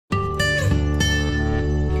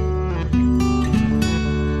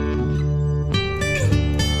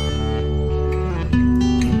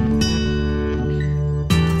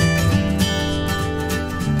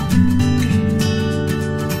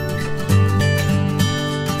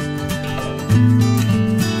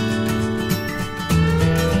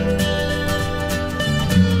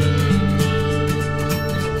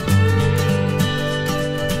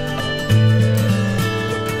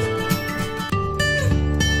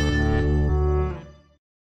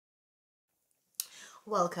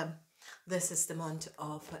Welcome. This is the month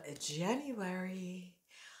of January.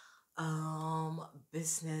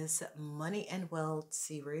 Business, money and wealth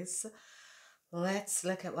series. Let's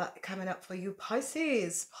look at what coming up for you,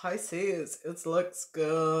 Pisces. Pisces, it looks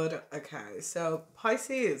good. Okay, so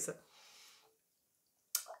Pisces,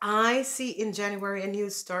 I see in January a new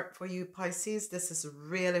start for you, Pisces. This is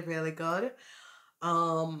really good.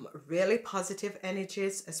 Really positive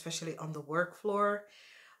energies, especially on the work floor.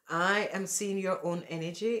 I am seeing your own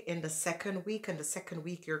energy in the second week. And the second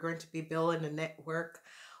week, you're going to be building a network,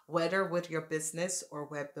 whether with your business or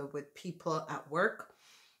whether with people at work.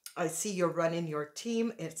 I see you're running your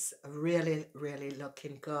team. It's really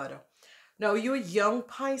looking good. Now, you young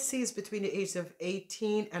Pisces between the age of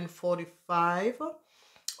 18 and 45,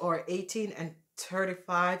 or 18 and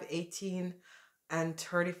 35, 18 and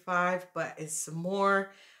 35, but it's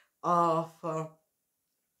more of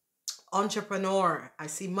entrepreneur. I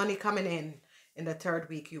see money coming in the third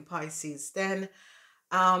week, you Pisces. Then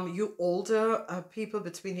you older people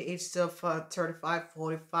between the ages of 35,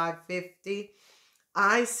 45, 50.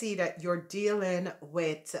 I see that you're dealing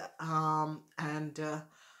with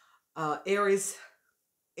Aries,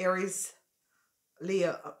 Aries,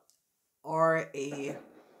 Leo, or a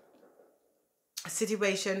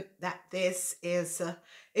situation that this is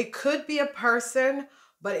it could be a person,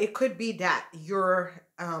 but it could be that you're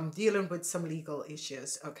dealing with some legal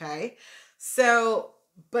issues. Okay, so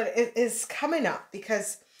but it is coming up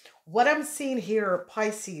because what I'm seeing here,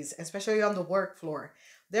 Pisces, especially on the work floor,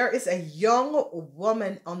 there is a young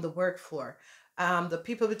woman on the work floor. The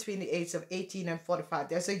people between the age of 18 and 45,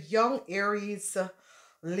 there's a young Aries,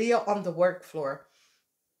 Leo on the work floor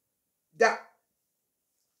that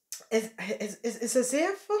is as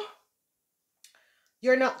if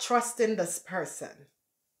you're not trusting this person.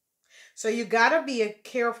 So you gotta be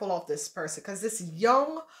careful of this person, because this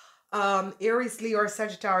young Aries, Leo, or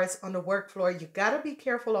Sagittarius on the work floor, you gotta be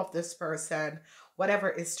careful of this person, whatever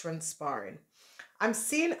is transpiring. I'm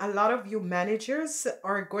seeing a lot of you managers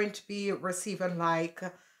are going to be receiving like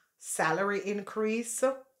salary increase.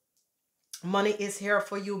 Money is here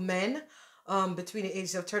for you men between the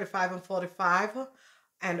ages of 35 and 45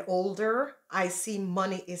 and older. I see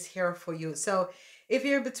money is here for you. So if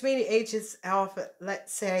you're between the ages of,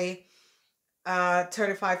 let's say,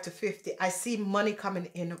 35 to 50, I see money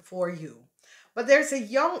coming in for you. But there's a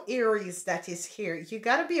young Aries that is here. You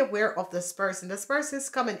got to be aware of this person. This person is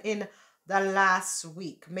coming in the last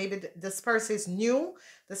week. Maybe this person is new.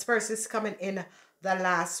 This person is coming in the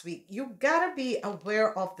last week. You got to be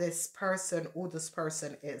aware of this person, who this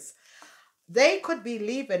person is. They could be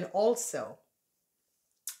leaving also.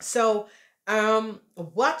 So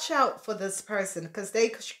watch out for this person, because they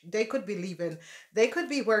could be leaving. They could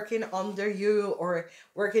be working under you or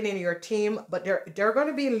working in your team, but they're going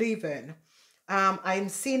to be leaving. I'm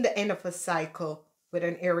seeing the end of a cycle with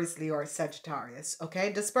an Aries, Leo, or Sagittarius.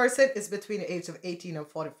 Okay, this person is between the age of 18 and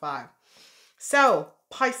 45. So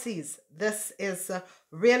Pisces, this is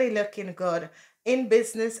really looking good. In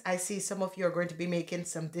business, I see some of you are going to be making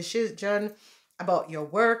some decision about your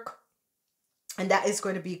work, and that is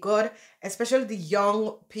going to be good, especially the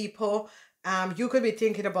young people. You could be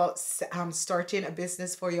thinking about starting a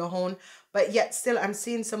business for your own, but yet still I'm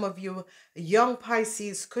seeing some of you young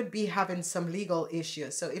Pisces could be having some legal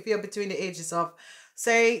issues. So if you're between the ages of,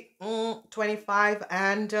 say, 25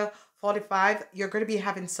 and 45, you're going to be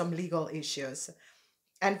having some legal issues.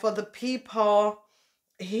 And for the people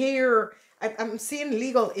here, I'm seeing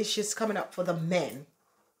legal issues coming up for the men.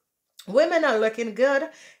 Women are looking good.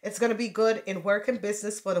 It's going to be good in work and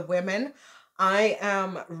business for the women. I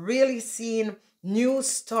am really seeing new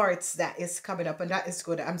starts that is coming up, and that is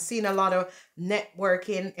good. I'm seeing a lot of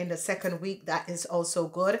networking in the second week. That is also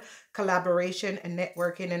good. Collaboration and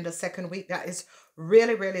networking in the second week. That is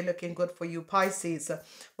really looking good for you, Pisces.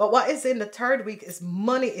 But what is in the third week is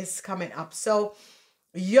money is coming up. So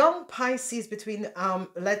young Pisces between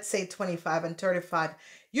let's say 25 and 35,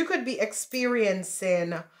 you could be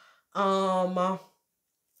experiencing some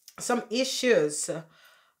issues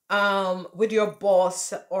with your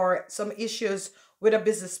boss, or some issues with a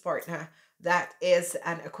business partner that is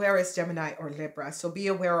an Aquarius, Gemini, or Libra. So be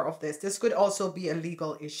aware of this. This could also be a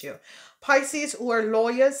legal issue. Pisces who are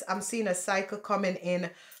lawyers, I'm seeing a cycle coming in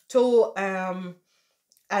to a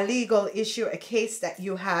legal issue, a case that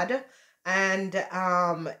you had, and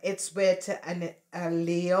it's with a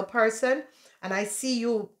Leo person, and I see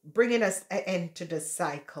you bringing us an end to this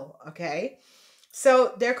cycle. Okay,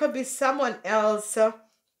 so there could be someone else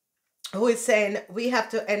who is saying we have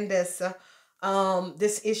to end this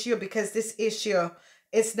this issue, because this issue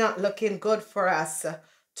is not looking good for us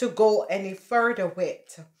to go any further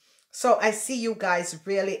with. So I see you guys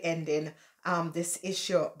really ending this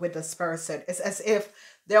issue with this person. It's as if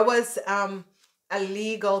there was a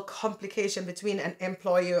legal complication between an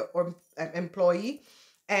employer or an employee,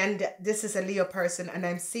 and this is a Leo person, and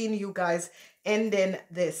I'm seeing you guys ending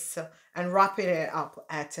this and wrapping it up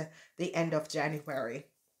at the end of January.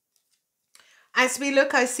 As we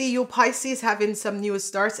look, I see you Pisces having some new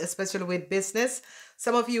starts, especially with business.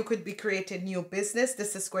 Some of you could be creating new business.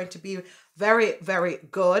 This is going to be very, very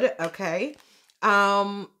good. Okay.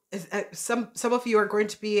 Some of you are going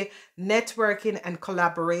to be networking and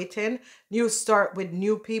collaborating. New start with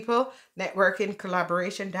new people, networking,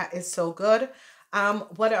 collaboration. That is so good.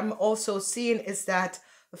 What I'm also seeing is that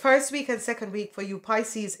the first week and second week for you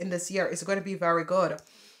Pisces in this year is going to be very good,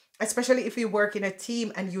 especially if you work in a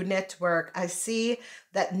team and you network. I see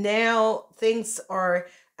that now things are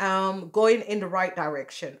going in the right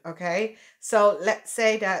direction. Okay. So let's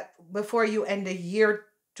say that before you end the year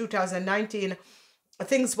 2019,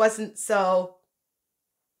 things wasn't so,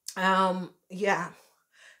 yeah,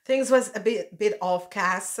 things was a bit off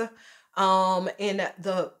cast in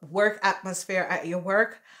the work atmosphere at your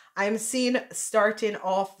work. I'm seeing starting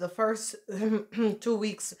off the first 2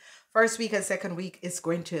 weeks, first week and second week is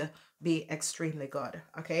going to be extremely good.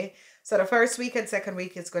 Okay. So the first week and second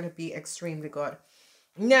week is going to be extremely good.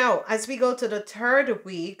 Now, as we go to the third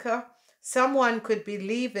week, someone could be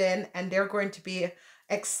leaving and they're going to be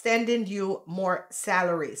extending you more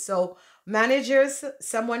salary. So managers,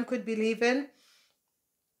 someone could be leaving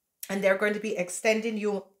and they're going to be extending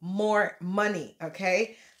you more money.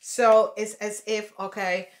 Okay. So it's as if,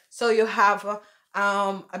 okay, so you have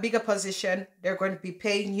a bigger position. They're going to be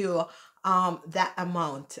paying you that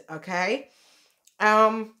amount. Okay.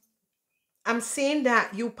 I'm seeing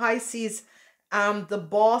that you Pisces, the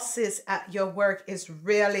bosses at your work is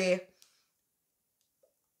really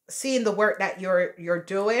seeing the work that you're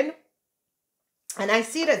doing. And I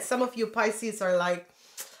see that some of you Pisces are like,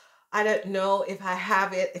 I don't know if I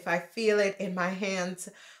have it, if I feel it in my hands.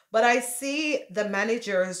 But I see the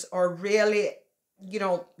managers are really,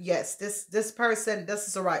 yes, this person, this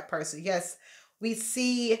is the right person. Yes, we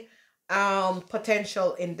see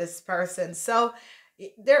potential in this person. So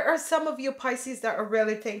there are some of you Pisces that are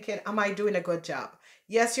really thinking, am I doing a good job?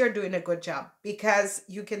 Yes, you're doing a good job, because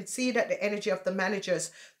you can see that the energy of the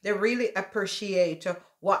managers, they really appreciate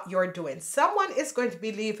what you're doing. Someone is going to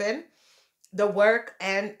be leaving the work,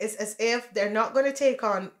 and it's as if they're not going to take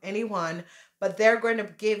on anyone, but they're going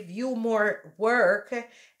to give you more work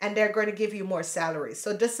and they're going to give you more salary.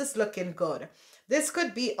 So this is looking good. This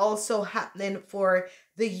could be also happening for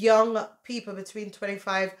the young people between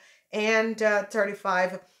 25 and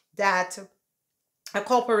 35, that a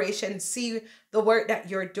corporation see the work that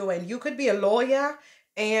you're doing. You could be a lawyer,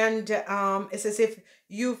 and it's as if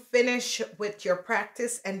you finish with your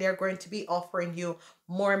practice and they're going to be offering you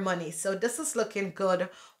more money. So this is looking good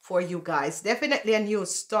for you guys. Definitely a new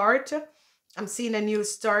start. I'm seeing a new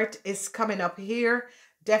start is coming up here.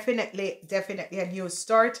 Definitely a new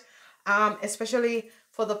start. Especially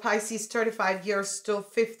for the Pisces 35 years to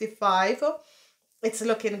 55. It's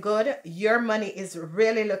looking good. Your money is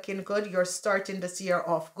really looking good. You're starting this year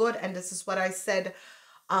off good. And this is what I said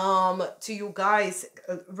to you guys.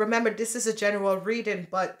 Remember, this is a general reading,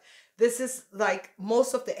 but this is like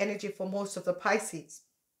most of the energy for most of the Pisces.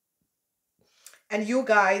 And you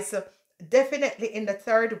guys, definitely in the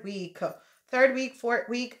third week, fourth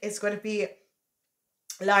week is going to be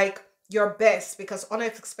like your best, because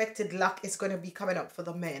unexpected luck is going to be coming up for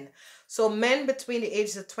the men. So men between the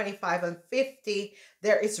ages of 25 and 50,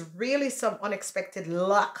 there is really some unexpected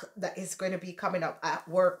luck that is going to be coming up at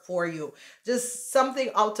work for you. Just something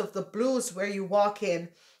out of the blues where you walk in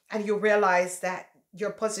and you realize that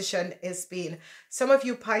your position is being, some of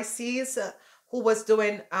you Pisces who was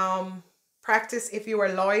doing practice, if you were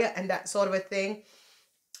a lawyer and that sort of a thing,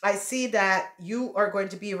 I see that you are going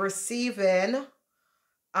to be receiving,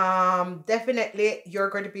 definitely you're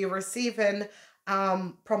going to be receiving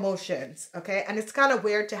promotions. Okay. And it's kind of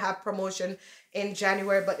weird to have promotion in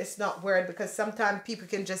January, but it's not weird, because sometimes people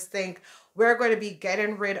can just think we're going to be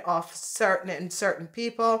getting rid of certain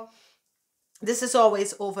people. This is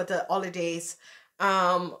always over the holidays,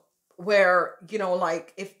 where,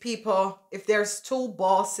 like if there's two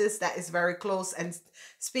bosses that is very close and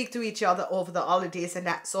speak to each other over the holidays and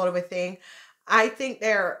that sort of a thing, I think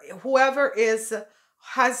whoever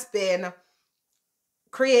has been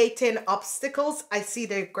creating obstacles, I see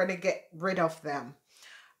they're going to get rid of them.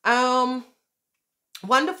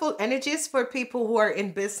 Wonderful energies for people who are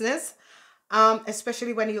in business,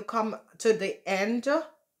 especially when you come to the end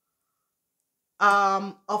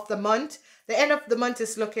of the month. The end of the month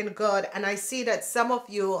is looking good, and I see that some of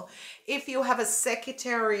you, if you have a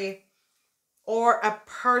secretary or a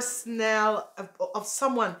personnel of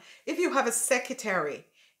someone, if you have a secretary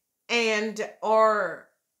and or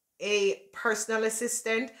a personal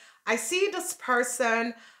assistant, I see this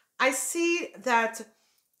person, I see that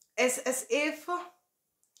as if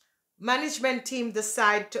management team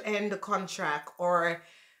decide to end the contract or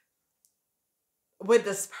with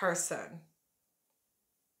this person.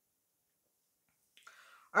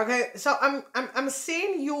 Okay, so I'm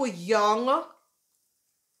seeing you young,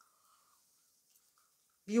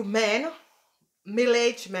 you men,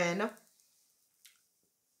 middle-aged men,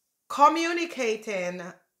 communicating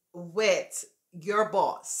with your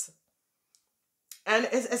boss. And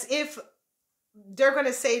it's as if they're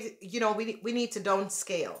gonna say, you know, we need to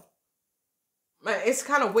downscale. It's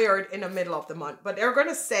kind of weird in the middle of the month, but they're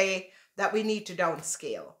gonna say that we need to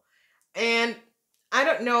downscale. And I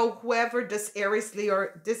don't know whoever this Aries Leo,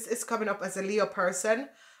 or this is coming up as a Leo person.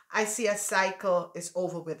 I see a cycle is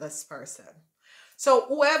over with this person. So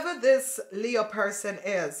whoever this Leo person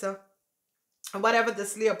is, and whatever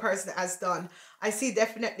this Leo person has done, I see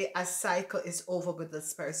definitely a cycle is over with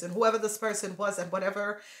this person. Whoever this person was and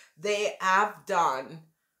whatever they have done,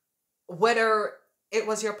 whether it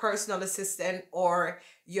was your personal assistant or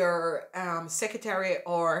your secretary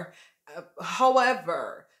or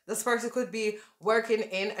however, this person could be working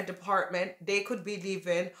in a department, they could be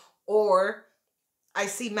leaving, or I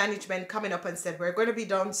see management coming up and said, we're going to be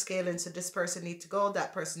downscaling, so this person needs to go,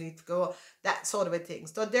 that person needs to go, that sort of a thing.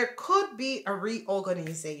 So there could be a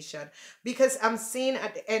reorganization, because I'm seeing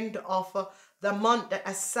at the end of the month that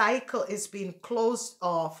a cycle is being closed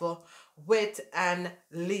off with an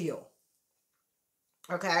Leo.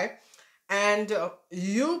 Okay? And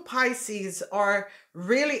you Pisces are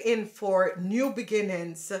really in for new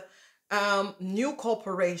beginnings, new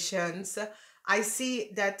corporations. I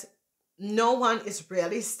see that no one is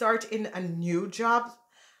really starting a new job.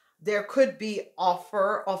 There could be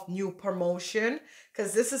offer of new promotion,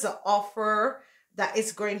 because this is an offer that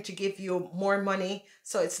is going to give you more money.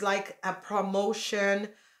 So it's like a promotion,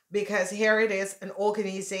 because here it is, an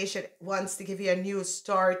organization wants to give you a new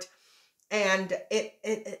start, and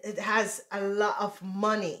it has a lot of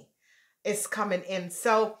money is coming in.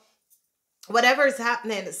 So whatever is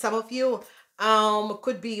happening, some of you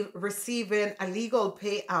could be receiving a legal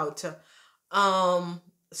payout.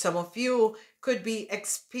 Some of you could be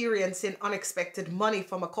experiencing unexpected money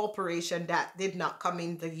from a corporation that did not come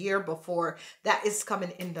in the year before, that is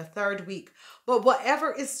coming in the third week. But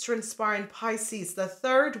whatever is transpiring, Pisces, the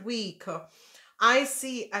third week, I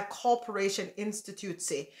see a corporation institute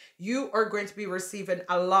say you are going to be receiving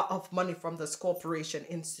a lot of money from this corporation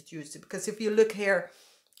institute. Because if you look here,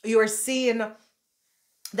 you are seeing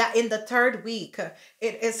that in the third week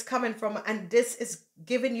it is coming from, and this is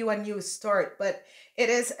giving you a new start, but it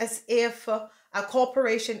is as if a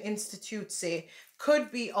corporation institute say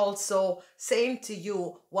could be also saying to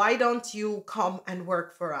you, why don't you come and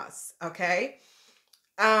work for us? Okay.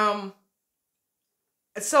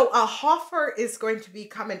 So a offer is going to be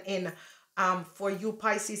coming in for you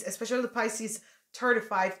Pisces, especially the Pisces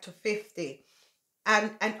 35 to 50.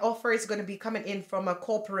 And an offer is going to be coming in from a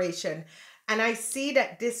corporation. And I see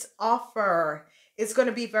that this offer is going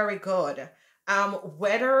to be very good.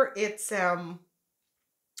 Whether it's on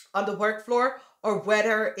the work floor, or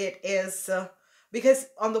whether it is, because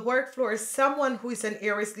on the work floor, someone who is an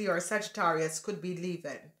Aries, Leo, or Sagittarius could be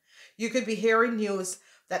leaving. You could be hearing news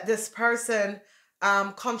that this person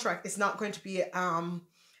contract is not going to be,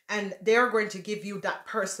 and they're going to give you that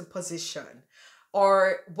person position,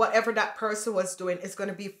 or whatever that person was doing is going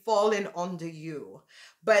to be falling under you.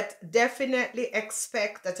 But definitely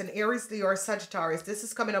expect that an Aries, Leo, or Sagittarius, this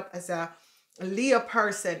is coming up as a Leo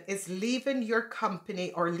person, is leaving your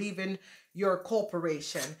company or leaving your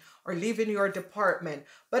corporation or leaving your department.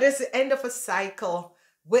 But it's the end of a cycle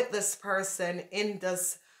with this person in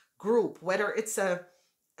this group, whether it's a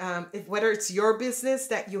whether it's your business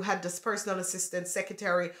that you had this personal assistant,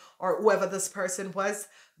 secretary, or whoever this person was,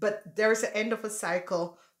 but there's an end of a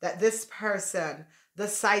cycle that this person, the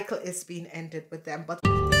cycle is being ended with them. But